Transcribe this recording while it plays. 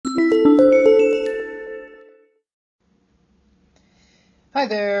Hi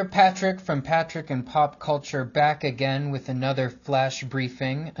there, Patrick from Patrick and Pop Culture back again with another flash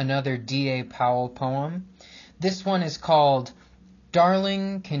briefing, another D.A. Powell poem. This one is called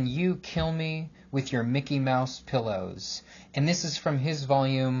Darling, Can You Kill Me with Your Mickey Mouse Pillows? And this is from his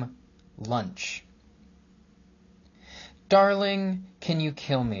volume, Lunch. Darling, can you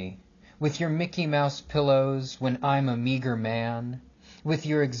kill me with your Mickey Mouse pillows when I'm a meager man? With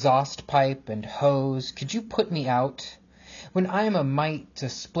your exhaust pipe and hose, could you put me out? When I am a mite, a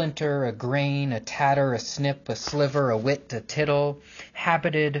splinter, a grain, a tatter, a snip, a sliver, a wit, a tittle,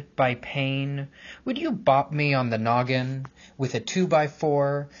 habited by pain, would you bop me on the noggin with a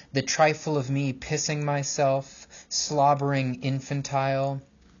 2x4, the trifle of me pissing myself, slobbering infantile,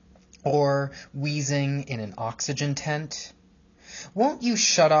 or wheezing in an oxygen tent? Won't you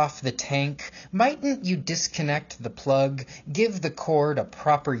shut off the tank? Mightn't you disconnect the plug, give the cord a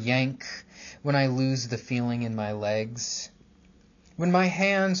proper yank when I lose the feeling in my legs? When my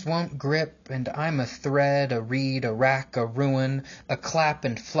hands won't grip and I'm a thread, a reed, a rack, a ruin, a clap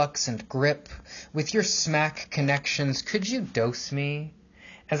and flux and grip, with your smack connections, could you dose me?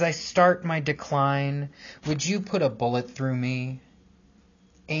 As I start my decline, would you put a bullet through me?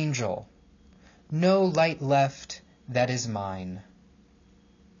 Angel, no light left that is mine.